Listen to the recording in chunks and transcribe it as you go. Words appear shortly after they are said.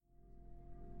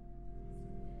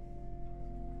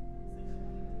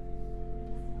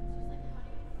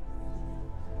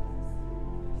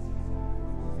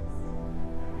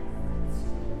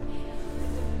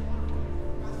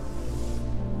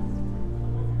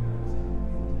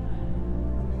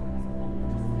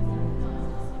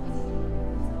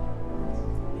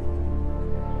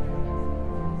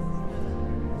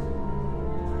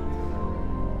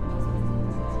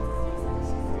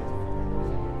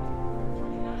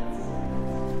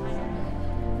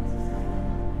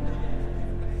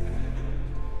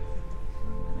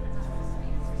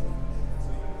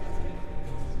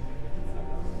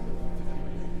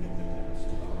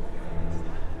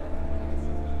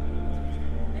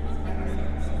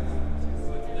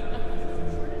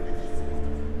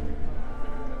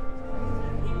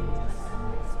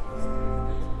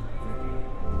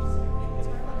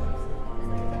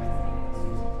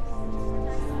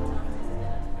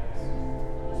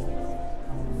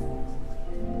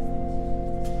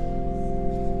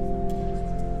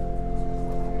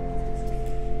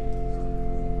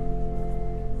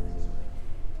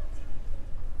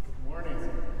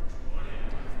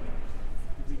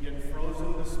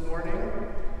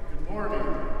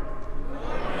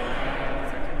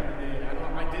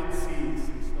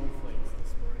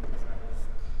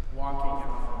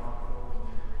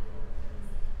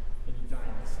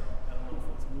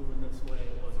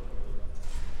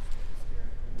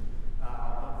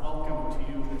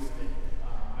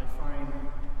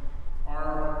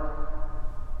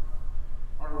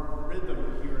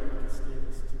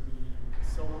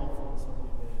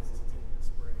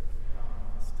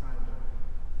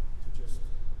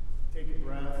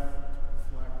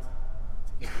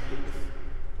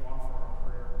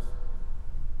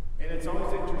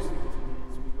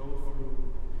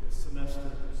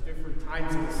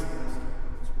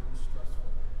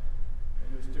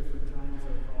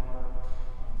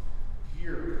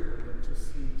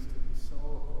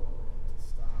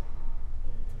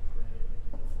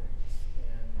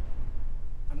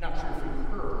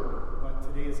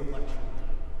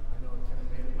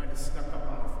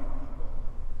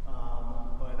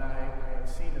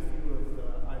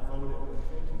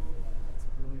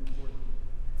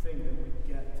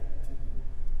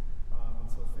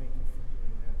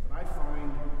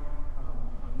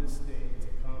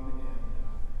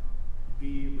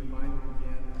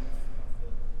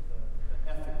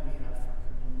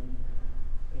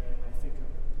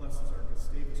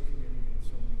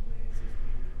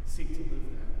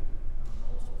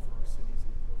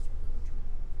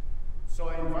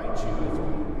invite you as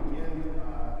we begin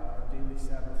our daily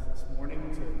Sabbath this morning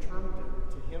to turn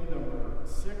to hymn number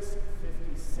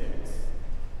 656.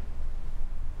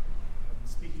 I'm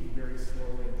speaking very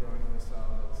slowly and drawing this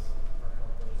out as our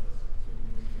helpers are giving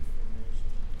me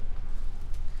information.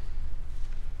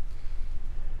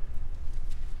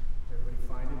 Everybody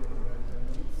find it in the red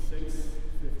hymn,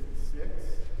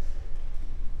 656.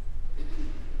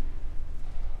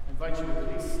 I invite you to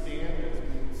please stand as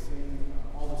we sing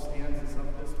all the stanzas of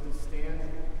this. Please stand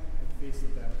and face the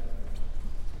back of the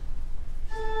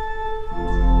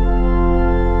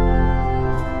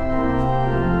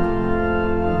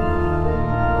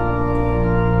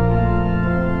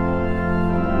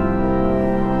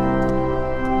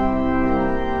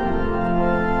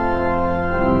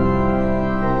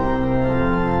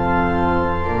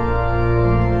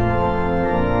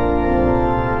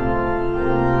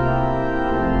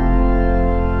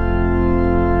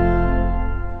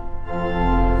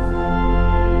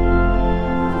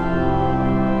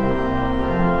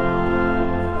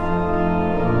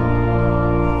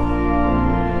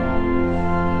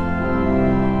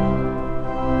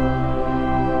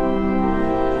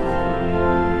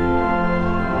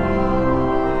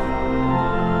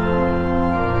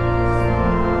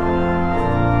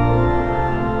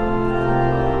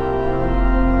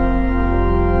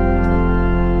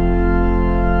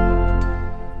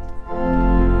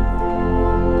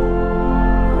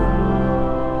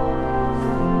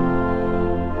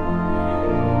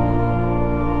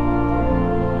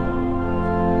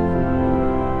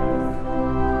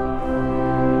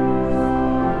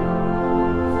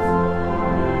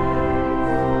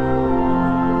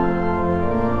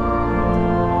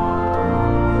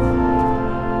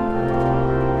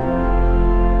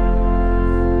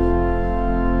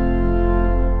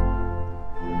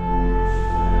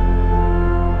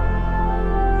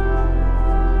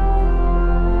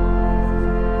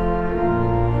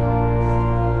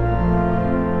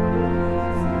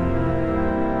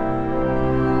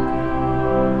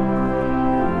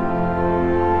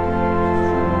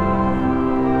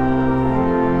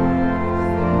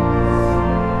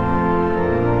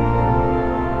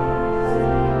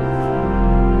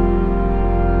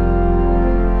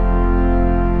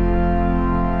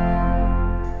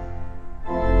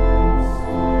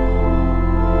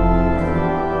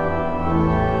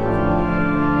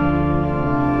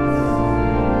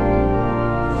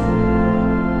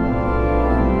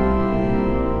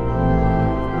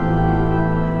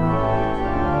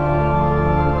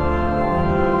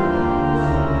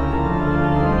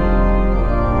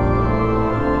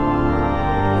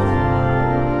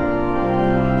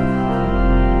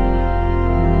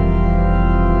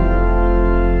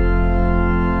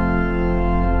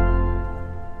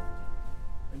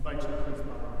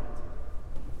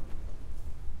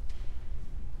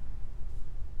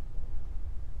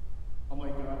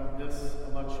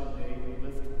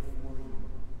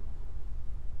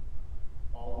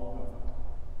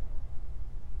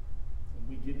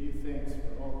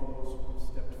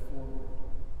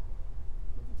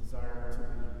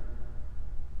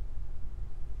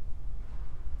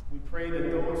pray that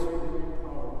those who hold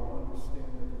power will understand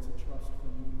that it's a trust for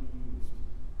you to be used,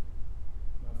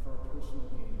 not for our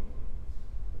personal gain,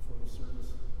 but for the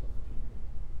service of the people.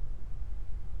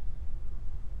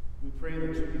 We pray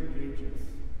that you engage us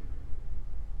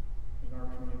in our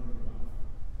community life,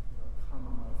 in our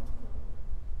common life together.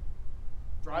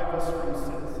 Drive us from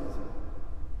cynicism,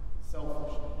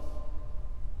 selfishness,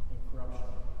 and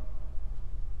corruption,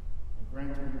 and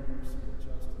grant your mercy of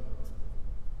just and honest.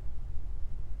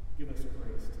 Give us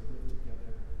grace to live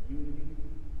together in unity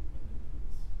and in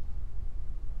peace.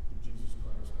 Through Jesus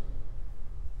Christ our Lord.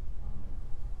 Amen.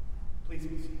 Please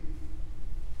be seated.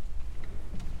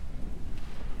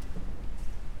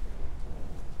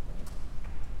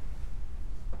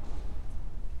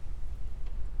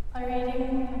 A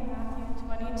reading from Matthew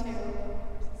 22,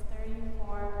 verses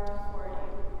 34 to 40.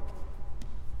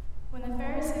 When the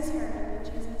Pharisees heard that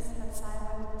Jesus had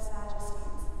silenced the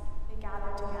Sadducees, they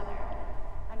gathered together.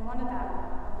 And one of them,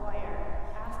 a lawyer,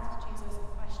 asked Jesus a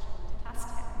question to test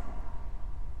him.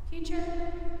 Teacher,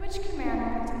 which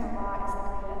commandment in the law is the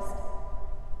greatest?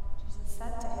 Jesus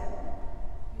said to him,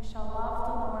 You shall love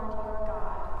the Lord your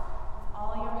God with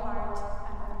all your heart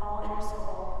and with all your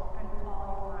soul and with all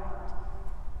your mind.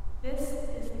 This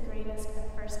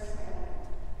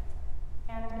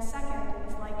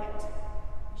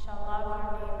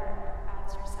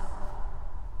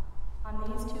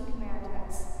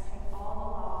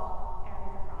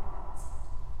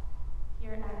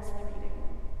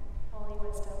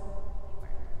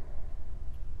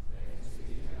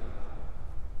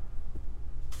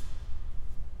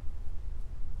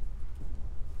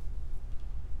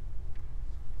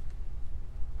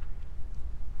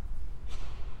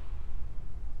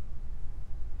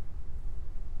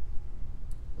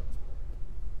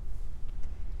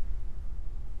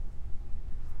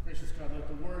God, let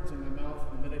the words in my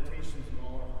mouth and the meditations of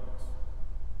all our hearts,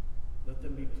 let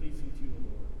them be pleasing to you,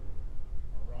 Lord,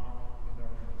 our rock and our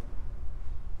redeemer.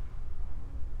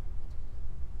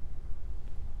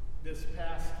 This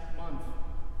past month,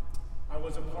 I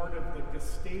was a part of the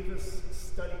Gustavus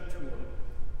study tour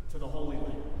to the Holy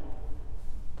Land,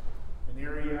 an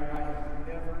area I have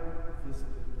never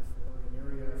visited before, an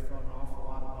area I've thought an awful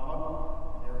lot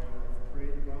about, an area I've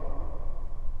prayed about.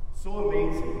 So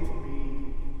amazing to be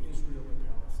in Israel and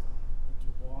Palestine and to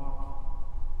walk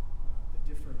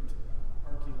the different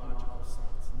archaeological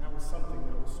sites. And that was something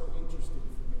that was so interesting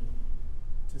for me,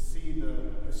 to see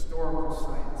the historical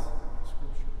sites in the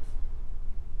scriptures,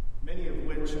 many of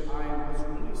which I was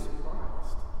really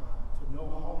surprised to know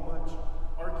how much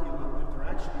that they're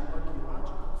actually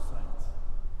archaeological sites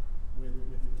with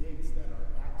digs that are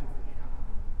actively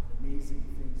happening and amazing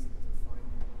things that they're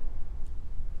finding.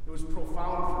 It was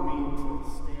profound for me to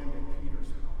stand at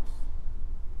Peter's house.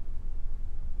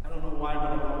 I don't know why,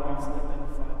 but I've always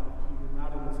identified with Peter,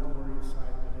 not in his glorious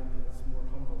side, but in his more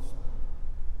humble side,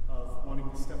 of wanting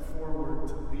to step forward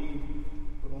to lead,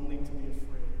 but only to be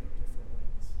afraid in different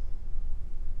ways.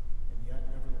 And yet,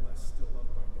 nevertheless, still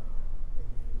loved by God and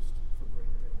used for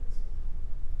great things.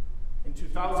 In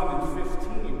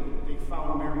 2015, they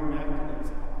found Mary Magdalene's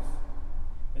house.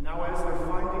 And now as they're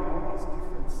finding all these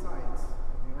different sites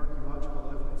and the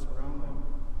archaeological evidence around them,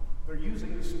 they're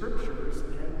using the scriptures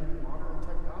and modern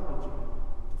technology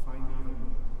to find even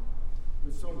more. It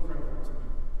was so incredible to me.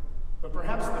 But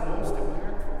perhaps the most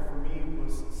impactful for me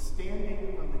was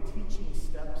standing on the teaching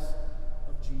steps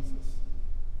of Jesus.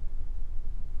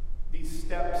 These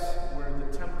steps where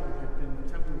the temple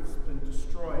has been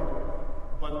destroyed,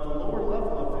 but the lower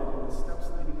level of it and the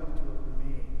steps leading up to it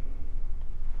remain.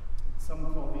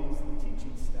 Some call these the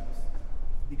teaching steps,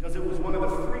 because it was one of the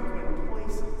frequent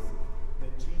places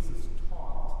that Jesus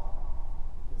taught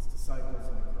his disciples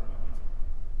in the crowd.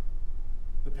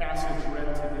 The passage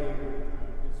read today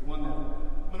is one that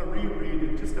I'm going to reread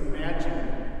and just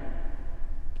imagine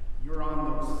you're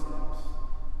on those steps.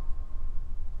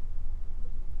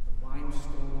 The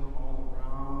limestone all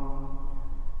around,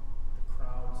 the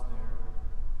crowds there.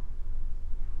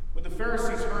 When the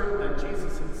Pharisees heard that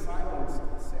Jesus had silenced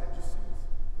the Sadducees,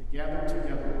 they gathered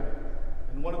together,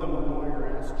 and one of them, a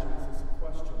lawyer, asked Jesus a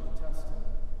question to test him.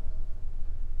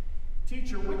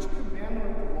 "Teacher, which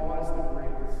commandment of the law is the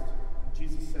greatest?" And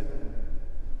Jesus said to him,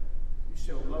 "You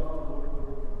shall love the Lord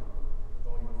your God with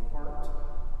all your heart,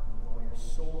 and with all your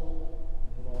soul,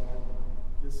 and with all your mind.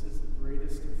 This is the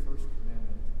greatest and first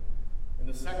commandment. And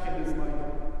the second is like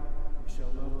it. You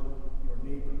shall love your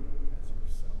neighbor as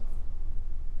yourself.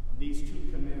 On these two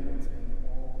commandments hang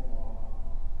all the law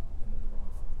and the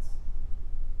prophets."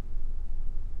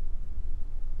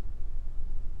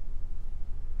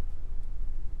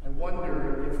 I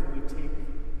wonder if we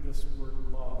take this word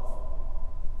love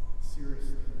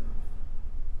seriously enough.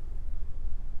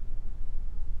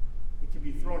 It can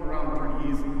be thrown around pretty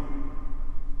easily,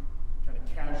 kind of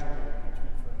casually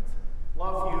between friends.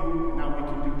 Love you, and now we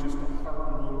can do just a heart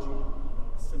emoji,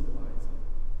 to symbolize it.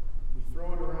 We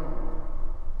throw it around.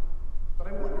 But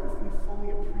I wonder if we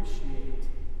fully appreciate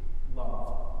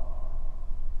love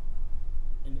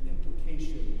and the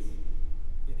implications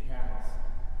it has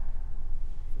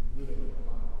for living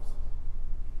our lives.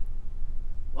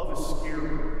 Love is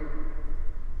scary.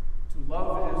 To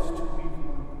love is to be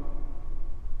vulnerable.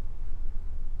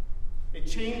 It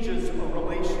changes a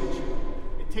relationship.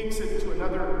 It takes it to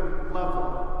another level.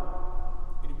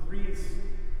 It agrees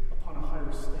upon a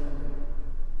higher standard,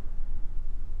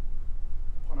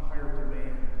 upon a higher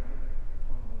demand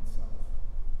upon oneself.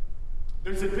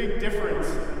 There's a big difference,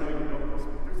 I know you know this,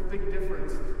 but there's a big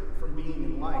difference from being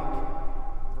in like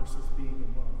versus being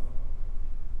in love.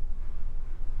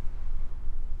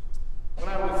 When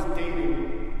I was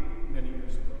dating many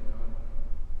years ago now, I'm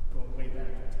going way back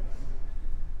in time,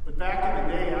 but back in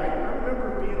the day, I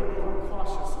remember being a little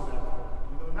cautious of that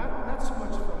word. Not so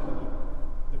much from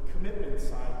the commitment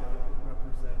side that it would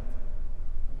represent,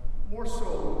 more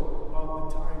so about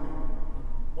the timing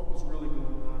and what was really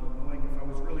going on, and knowing if I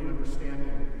was really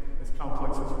understanding as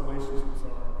complex as relationships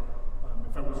are,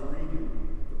 if I was reading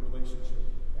the relationship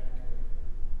accurately.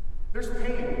 There's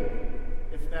pain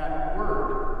if that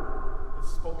word is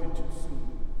spoken too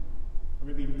soon, or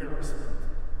maybe embarrassment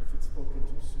if it's spoken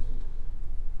too soon.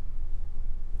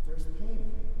 But there's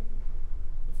pain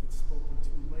if it's spoken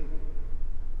too late.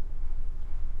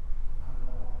 Not at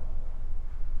all.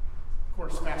 Of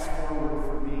course, fast forward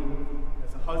for me,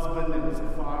 as a husband and as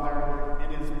a father,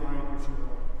 it is my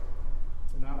joy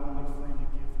to not only freely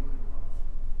give my love,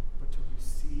 but to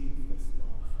receive this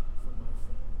love from my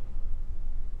family.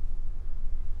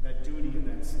 that duty and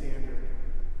that standard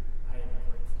I am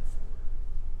grateful for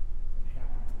and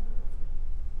happy to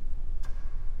live.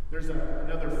 There's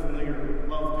another familiar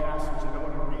love passage that I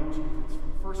want to read to you. It's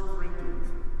from 1 Corinthians.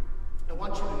 I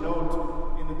want you to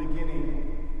note in the beginning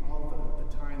all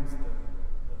the times the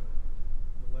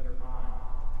letter I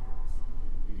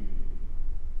appears.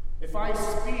 If I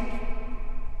speak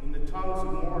in the tongues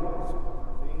of mortals or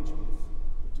of angels,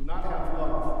 but do not have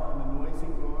love, I'm a noisy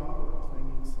gong or a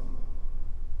clanging cymbal.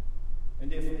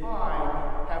 And if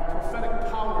I have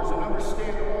prophetic powers and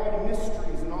understand all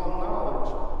mysteries and all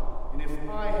knowledge, and if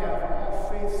I have all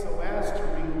faith so as to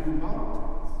remove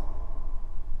mountains,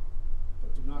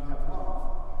 but do not have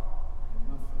love, I am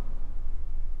nothing.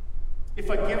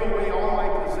 If I give away all my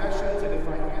possessions, and if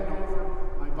I hand over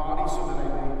my body so that I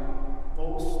may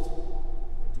boast,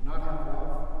 but do not have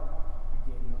love, I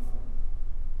gain nothing.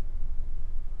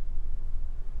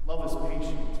 Love is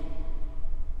patient.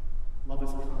 Love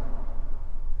is kind.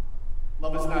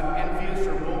 Love is not envious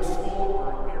or boastful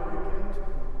or arrogant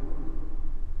or rude.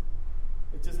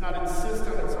 It does not insist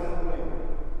on its own way.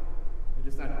 It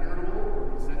is not irritable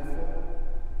or resentful.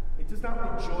 It does not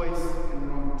rejoice in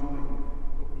wrongdoing,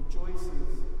 but rejoices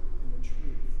in the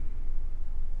truth.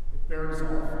 It bears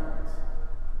all things,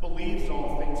 believes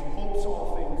all things, hopes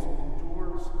all things,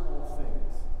 endures all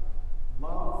things.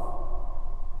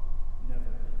 Love never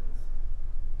ends.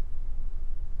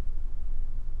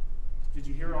 Did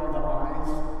you hear all the eyes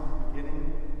in the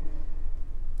beginning?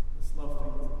 This love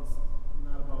thing is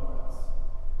not about us.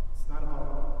 It's not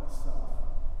about self.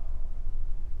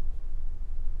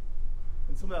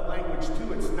 And some of that language,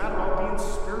 too, it's not about being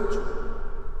spiritual.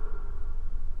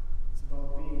 It's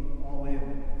about being all in for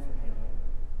the other.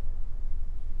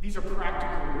 These are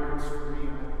practical words for me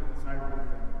as I read them.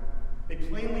 They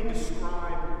plainly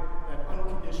describe that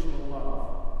unconditional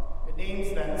love. It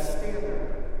names that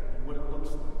standard and what it looks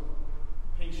like.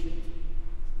 Patient,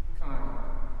 kind,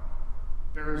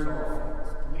 bears all things,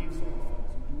 believes all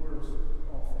things, endures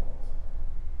all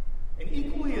things. And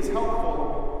equally as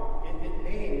helpful, it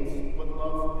names what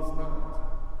love is not.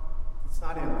 It's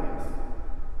not envious,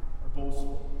 or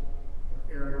boastful, or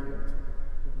arrogant,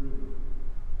 or rude.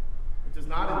 It does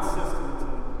not insist on its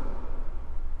own way.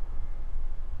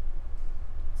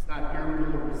 It's not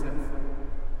irritable or resentful.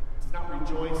 It does not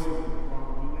rejoice in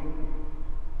wrongdoing,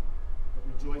 but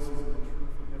rejoices in the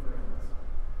truth that never ends.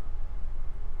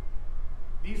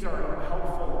 These are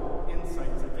helpful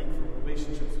insights, I think, for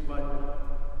relationships, but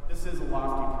this is a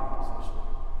lofty proposition.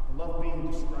 The love being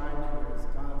described here is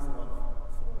God's love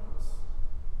for us.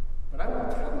 But I will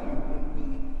tell you, when we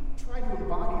try to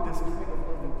embody this kind of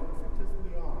love, imperfect as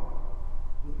we are,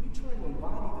 when we try to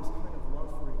embody this kind of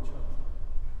love for each other,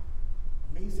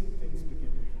 amazing things begin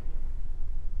to happen.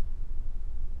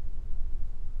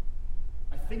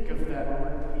 I think of that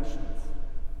word patience,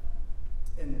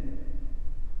 and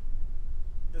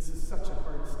this is such a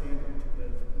hard standard to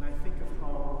live. And I think of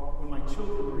how, when my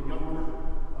children were younger,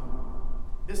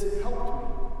 this helped me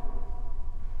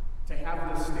to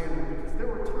have this standard, because there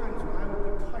were times when I would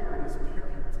be tired as a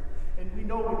parent. And we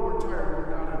know when we're tired,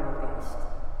 we're not at our best.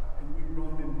 And we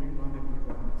run and we run and we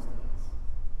run these days.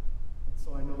 And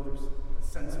so I know there's a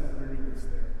sense of weariness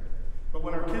there. But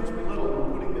when our kids were little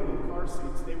and putting them in car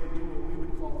seats, they would do what we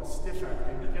would call the stiff act.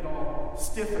 They would get all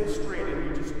stiff and straight, and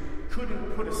you just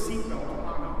couldn't put a seatbelt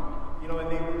on them. You know,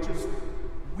 and they were just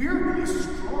weirdly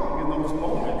strong in those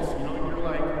moments, you know, and you're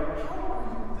like, how are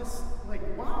you this, like,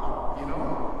 wow, you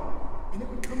know? And it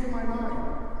would come to my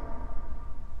mind,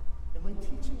 am I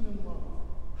teaching them love?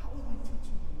 How am I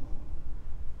teaching them love?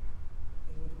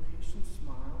 And with a patient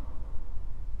smile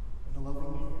and a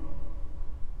loving hand,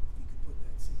 you could put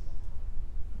that seatbelt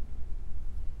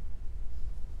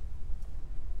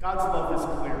on. God's love is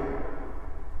clear.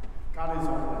 God is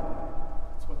all in.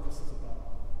 That's what this is about.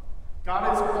 God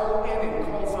is all in and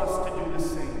calls us to do the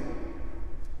same.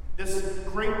 This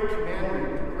great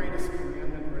commandment, the greatest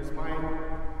commandment, or as my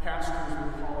pastors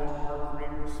would call it, our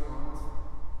great response.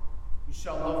 You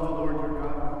shall love the Lord your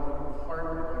God with all your heart,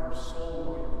 with all your soul, with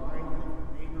all your mind, and your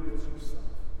neighbor as yourself.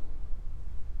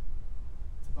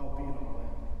 It's about being all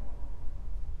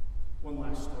in. One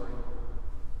last story.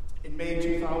 In May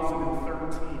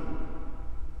 2013,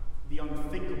 the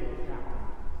unthinkable happened.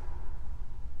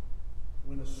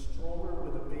 When a stroller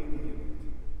with a baby in it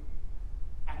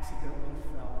accidentally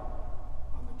fell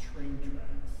on the train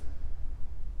tracks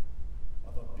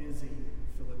of a busy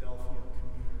Philadelphia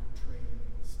commuter train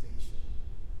station.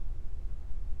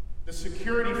 The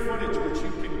security footage, which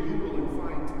you can Google and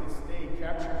find to this day,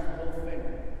 captures the whole thing.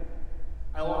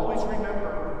 I'll always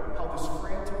remember how this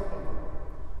frantic mother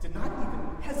did not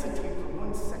even hesitate for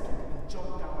 1 second and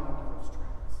jumped down onto those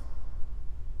tracks.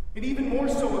 And even more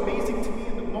so amazing to me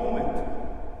in the moment,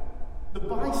 the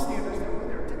bystanders that were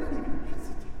there did not even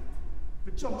hesitate,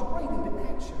 but jumped right into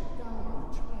action down on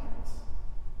the tracks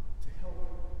to help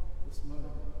this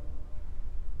mother.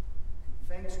 And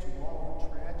thanks to all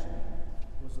the tragedy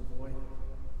was avoided.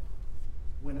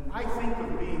 When I think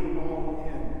of being all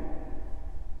in,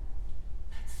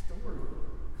 that story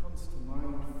comes to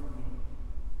mind for me.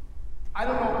 I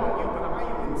don't know about you, but I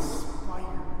am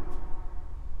inspired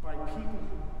by people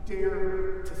who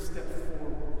dare to step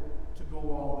forward, to go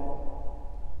all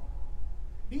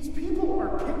in. These people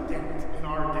are picked at in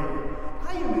our day.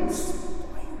 I am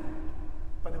inspired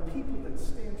by the people that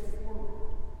stand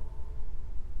forward.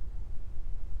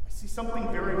 I see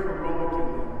something very heroic in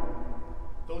them.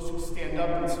 Those who stand up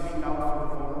and speak out for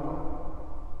the vulnerable.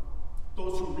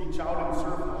 Those who reach out and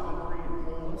serve the hungry and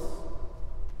homeless.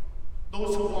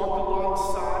 Those who walk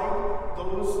alongside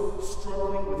those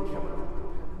struggling with chemical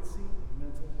dependency and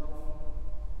mental health.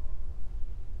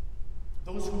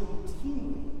 Those who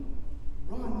routinely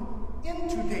run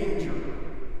into danger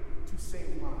to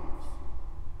save lives.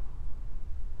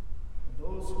 And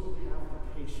those who have the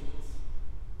patience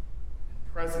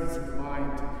and presence of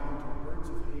mind to counter words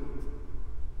of hate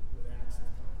with acts of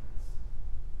kindness.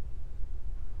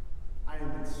 I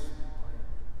am inspired.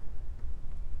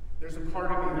 There's a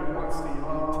part of me that wants to yell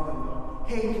out to them, though,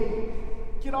 hey,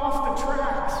 get off the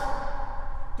tracks.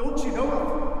 Don't you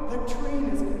know that train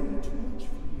is going to be too much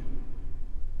for you?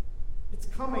 It's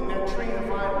coming, that train of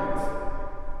violence,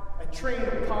 that train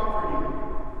of poverty,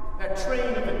 that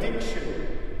train of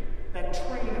addiction, that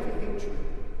train of hatred.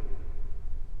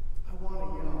 I want to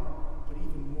yell, but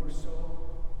even more so,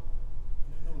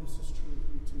 and I know this is true of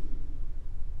you too,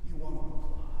 you want to apply.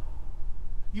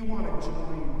 You want to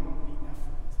join the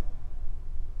effort.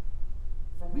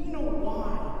 For we know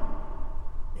why,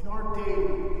 in our day,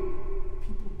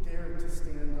 people dare to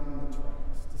stand on the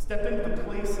tracks, to step into the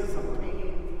places of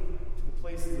pain, to the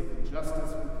places of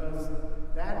injustice, because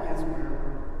that is where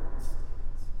our world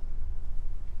stands.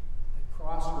 That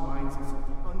cross reminds us of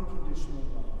the unconditional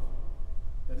love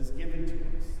that is given to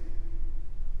us.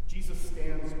 Jesus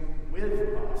stands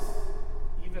with us,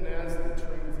 even as the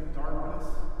trains of darkness,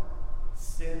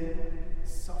 sin,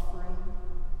 suffering,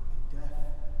 and death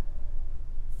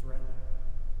threaten.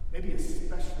 Maybe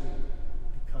especially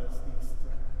because these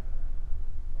threaten.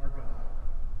 Our God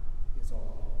is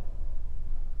all.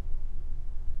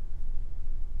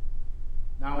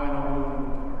 Now I know only in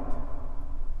part.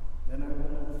 Then I will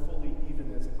know fully,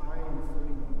 even as I am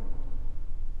fully known.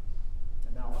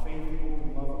 And now faith, hope,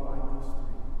 and love abide these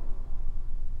three.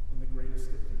 And the greatest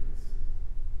of these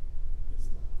is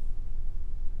love.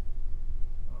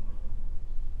 Amen.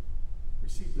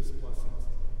 Receive this blessing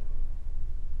today.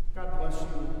 God bless you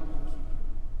and keep you.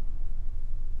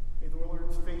 May the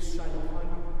Lord's face shine upon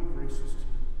you and be gracious to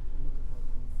you and look upon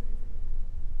you in favor.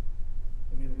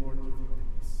 And may the Lord give you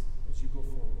peace as you go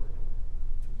forward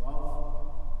to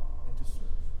love and to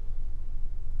serve.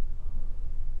 Amen.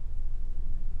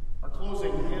 Our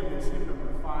closing hymn is hymn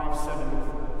number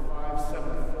 574.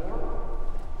 574.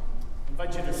 I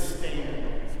invite you to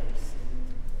stand as we